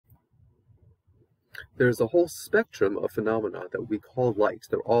There's a whole spectrum of phenomena that we call light.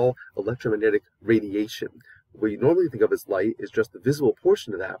 They're all electromagnetic radiation. What you normally think of as light is just the visible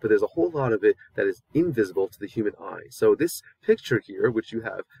portion of that, but there's a whole lot of it that is invisible to the human eye. So this picture here, which you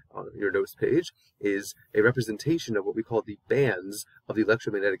have on your notes page, is a representation of what we call the bands of the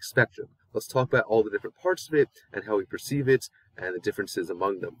electromagnetic spectrum. Let's talk about all the different parts of it and how we perceive it and the differences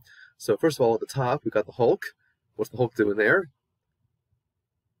among them. So first of all, at the top, we've got the Hulk. What's the Hulk doing there?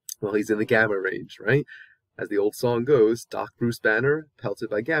 Well, he's in the gamma range, right? As the old song goes, Doc Bruce Banner, pelted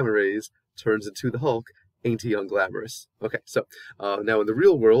by gamma rays, turns into the Hulk. Ain't he unglamorous? Okay, so now in the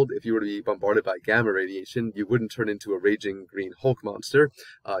real world, if you were to be bombarded by gamma radiation, you wouldn't turn into a raging green Hulk monster.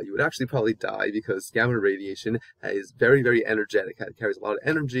 You would actually probably die because gamma radiation is very, very energetic. It carries a lot of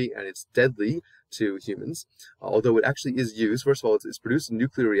energy and it's deadly to humans. Although it actually is used, first of all, it's produced in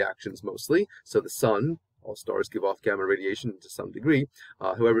nuclear reactions mostly. So the sun, all stars give off gamma radiation to some degree.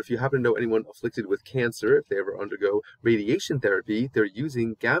 However, if you happen to know anyone afflicted with cancer, if they ever undergo radiation therapy, they're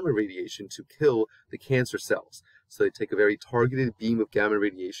using gamma radiation to kill the cancer cells. So they take a very targeted beam of gamma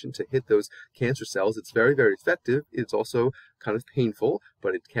radiation to hit those cancer cells. It's very, very effective. It's also kind of painful,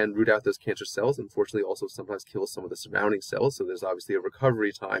 but it can root out those cancer cells. Unfortunately, also sometimes kill some of the surrounding cells. So there's obviously a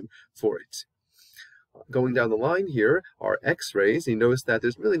recovery time for it. Going down the line here are X-rays. You notice that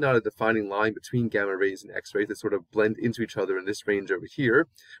there's really not a defining line between gamma rays and X-rays. They sort of blend into each other in this range over here.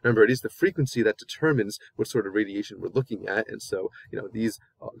 Remember, it is the frequency that determines what sort of radiation we're looking at. And so, these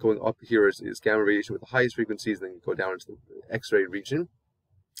going up here is gamma radiation with the highest frequencies, and then you go down into the X-ray region.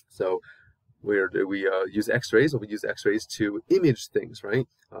 So where do we use X-rays? Well, we use X-rays to image things, right?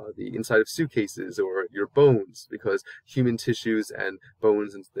 The inside of suitcases or your bones, because human tissues and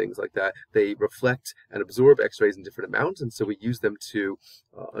bones and things like that, they reflect and absorb X-rays in different amounts, and so we use them to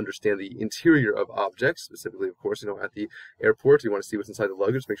understand the interior of objects. Specifically, of course, at the airport, you want to see what's inside the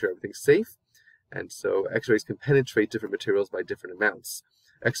luggage, make sure everything's safe. And so X-rays can penetrate different materials by different amounts.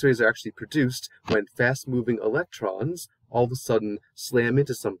 X-rays are actually produced when fast-moving electrons all of a sudden slam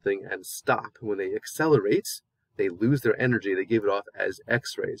into something and stop. When they accelerate, they lose their energy. They give it off as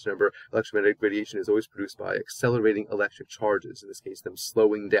X-rays. Remember, electromagnetic radiation is always produced by accelerating electric charges. In this case, them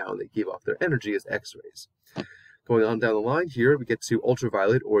slowing down. They give off their energy as X-rays. Going on down the line here, we get to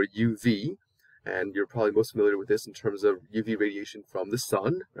ultraviolet or UV. And you're probably most familiar with this in terms of UV radiation from the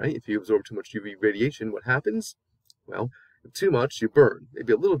sun, right? If you absorb too much UV radiation, what happens? Well, if too much, you burn.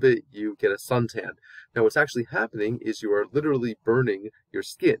 Maybe a little bit, you get a suntan. Now, what's actually happening is you are literally burning your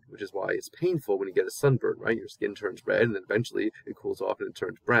skin, which is why it's painful when you get a sunburn, right? Your skin turns red, and then eventually it cools off and it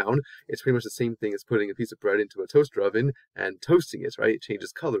turns brown. It's pretty much the same thing as putting a piece of bread into a toaster oven and toasting it, right? It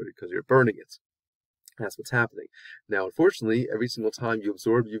changes color because you're burning it. That's what's happening. Now, unfortunately, every single time you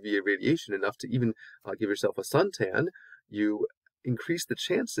absorb UVA radiation enough to even give yourself a suntan, you increase the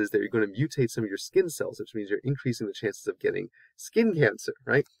chances that you're going to mutate some of your skin cells, which means you're increasing the chances of getting skin cancer,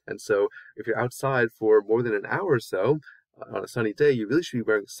 right? And so if you're outside for more than an hour or so, on a sunny day, you really should be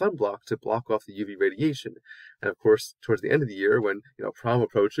wearing sunblock to block off the UV radiation. And of course, towards the end of the year, when prom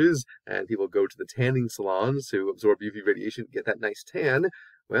approaches and people go to the tanning salons to absorb UV radiation, get that nice tan,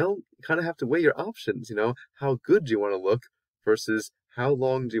 well, you kind of have to weigh your options. How good do you want to look versus how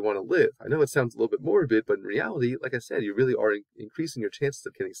long do you want to live? I know it sounds a little bit morbid, but in reality, like I said, you really are increasing your chances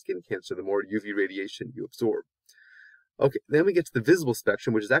of getting skin cancer the more UV radiation you absorb. Okay, then we get to the visible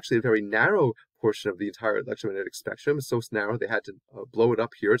spectrum, which is actually a very narrow portion of the entire electromagnetic spectrum. It's so narrow they had to blow it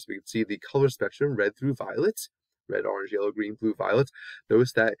up here so we can see the color spectrum, red through violet, red, orange, yellow, green, blue, violet.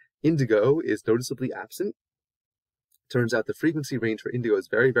 Notice that indigo is noticeably absent. Turns out the frequency range for indigo is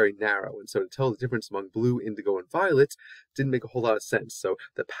very, very narrow, and so to tell the difference among blue, indigo, and violet didn't make a whole lot of sense. So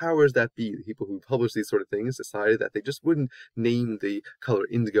the powers that be, the people who publish these sort of things, decided that they just wouldn't name the color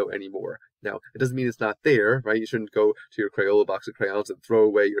indigo anymore. Now, it doesn't mean it's not there, right? You shouldn't go to your Crayola box of crayons and throw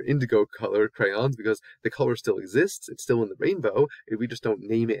away your indigo colored crayons because the color still exists. It's still in the rainbow. We just don't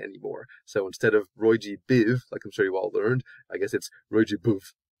name it anymore. So instead of Roy G. Biv, like I'm sure you all learned, I guess it's Roy G.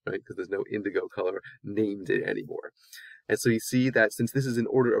 Bouf, right? Because there's no indigo color named it anymore. And so you see that since this is in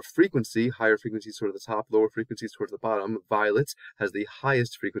order of frequency, higher frequencies toward the top, lower frequencies towards the bottom, violet has the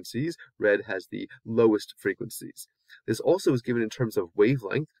highest frequencies, red has the lowest frequencies. This also is given in terms of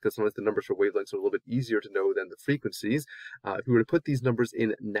wavelength, because sometimes the numbers for wavelengths are a little bit easier to know than the frequencies. If we were to put these numbers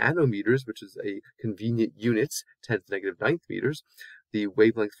in nanometers, which is a convenient unit, 10 to the negative 9th meters, the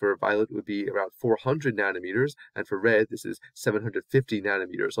wavelength for violet would be around 400 nanometers, and for red, this is 750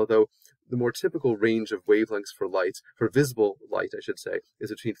 nanometers, although the more typical range of wavelengths for light, for visible light, I should say,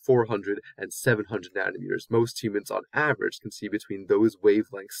 is between 400 and 700 nanometers. Most humans, on average, can see between those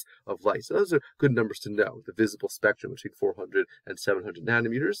wavelengths of light. So those are good numbers to know, the visible spectrum between 400 and 700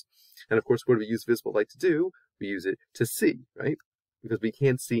 nanometers. And of course, what do we use visible light to do? We use it to see, right? Because we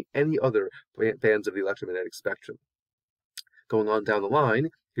can't see any other bands of the electromagnetic spectrum. Going on down the line,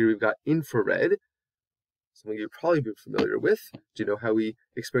 here we've got infrared, something you've probably been familiar with. Do you know how we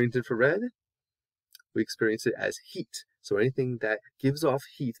experience infrared? We experience it as heat. So anything that gives off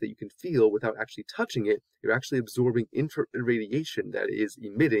heat that you can feel without actually touching it, you're actually absorbing infrared radiation that is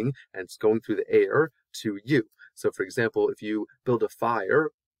emitting and it's going through the air to you. So for example, if you build a fire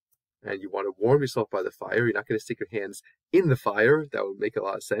and you want to warm yourself by the fire, you're not going to stick your hands in the fire. That would make a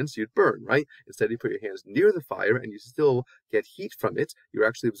lot of sense. You'd burn, right? Instead, you put your hands near the fire and you still get heat from it. You're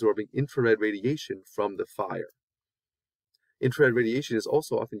actually absorbing infrared radiation from the fire. Infrared radiation is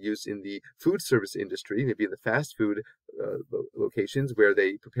also often used in the food service industry, maybe in the fast food locations where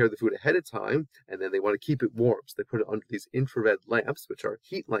they prepare the food ahead of time and then they want to keep it warm. So they put it under these infrared lamps, which are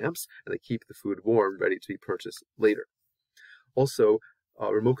heat lamps, and they keep the food warm, ready to be purchased later. Also,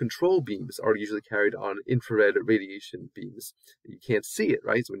 remote control beams are usually carried on infrared radiation beams. You can't see it,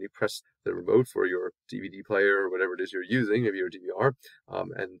 right? So when you press the remote for your DVD player or whatever it is you're using, maybe your DVR,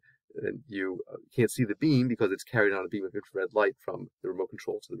 and you can't see the beam because it's carried on a beam of infrared light from the remote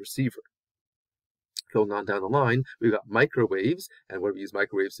control to the receiver. Going on down the line, we've got microwaves, and what do we use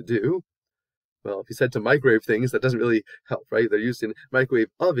microwaves to do? Well, if you said to microwave things, that doesn't really help, right? They're used in microwave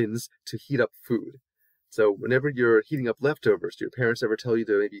ovens to heat up food. So whenever you're heating up leftovers, do your parents ever tell you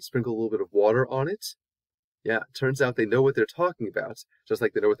to maybe sprinkle a little bit of water on it? Yeah, it turns out they know what they're talking about, just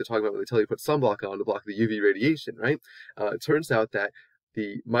like they know what they're talking about when they tell you to put sunblock on to block the UV radiation, right? It turns out that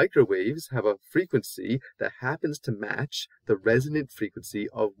the microwaves have a frequency that happens to match the resonant frequency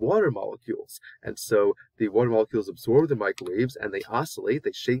of water molecules. And so the water molecules absorb the microwaves and they oscillate,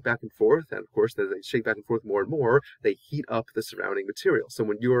 they shake back and forth. And of course, as they shake back and forth more and more, they heat up the surrounding material. So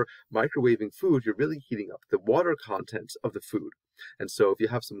when you're microwaving food, you're really heating up the water content of the food. And so if you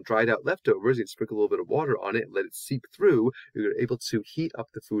have some dried out leftovers, you can sprinkle a little bit of water on it and let it seep through, you're able to heat up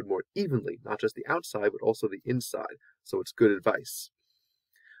the food more evenly, not just the outside, but also the inside. So it's good advice.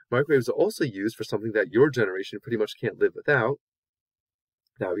 Microwaves are also used for something that your generation pretty much can't live without.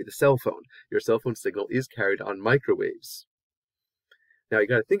 That would be the cell phone. Your cell phone signal is carried on microwaves. Now you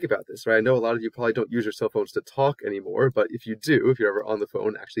got to think about this, right? I know a lot of you probably don't use your cell phones to talk anymore, but if you do, if you're ever on the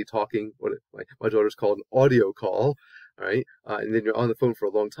phone actually talking, what my daughter's called an audio call, all right, and then you're on the phone for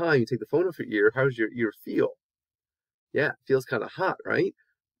a long time, you take the phone off your ear, how does your ear feel? Yeah, it feels kind of hot, right?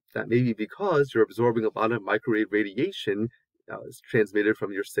 That may be because you're absorbing a lot of microwave radiation is transmitted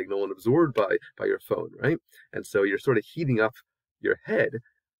from your signal and absorbed by your phone, right? And so you're sort of heating up your head.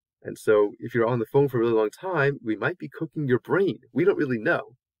 And so if you're on the phone for a really long time, we might be cooking your brain. We don't really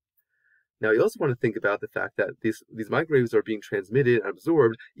know. Now, you also want to think about the fact that these microwaves are being transmitted and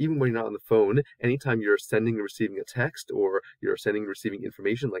absorbed even when you're not on the phone. Anytime you're sending and receiving a text, or you're sending and receiving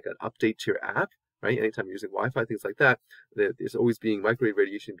information like an update to your app, right? Anytime you're using Wi-Fi, things like that, there's always being microwave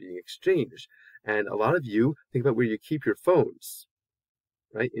radiation being exchanged. And a lot of you think about where you keep your phones,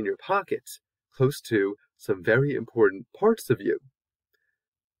 right? In your pocket, close to some very important parts of you.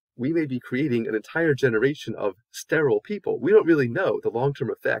 We may be creating an entire generation of sterile people. We don't really know the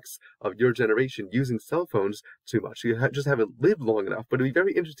long-term effects of your generation using cell phones too much. You just haven't lived long enough, but it'd be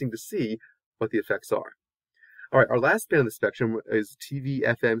very interesting to see what the effects are. All right, our last band of the spectrum is TV,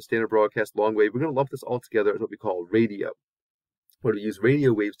 FM, standard broadcast, long wave. We're going to lump this all together as what we call radio. What do we use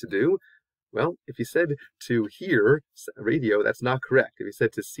radio waves to do? Well, if you said to hear radio, that's not correct. If you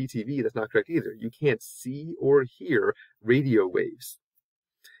said to see TV, that's not correct either. You can't see or hear radio waves.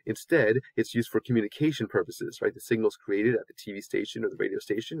 Instead, it's used for communication purposes, right? The signal's created at the TV station or the radio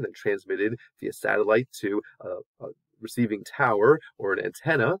station, and then transmitted via satellite to a receiving tower or an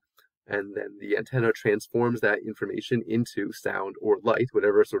antenna. And then the antenna transforms that information into sound or light,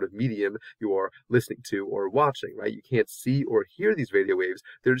 whatever sort of medium you are listening to or watching, right? You can't see or hear these radio waves.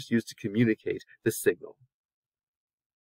 They're just used to communicate the signal.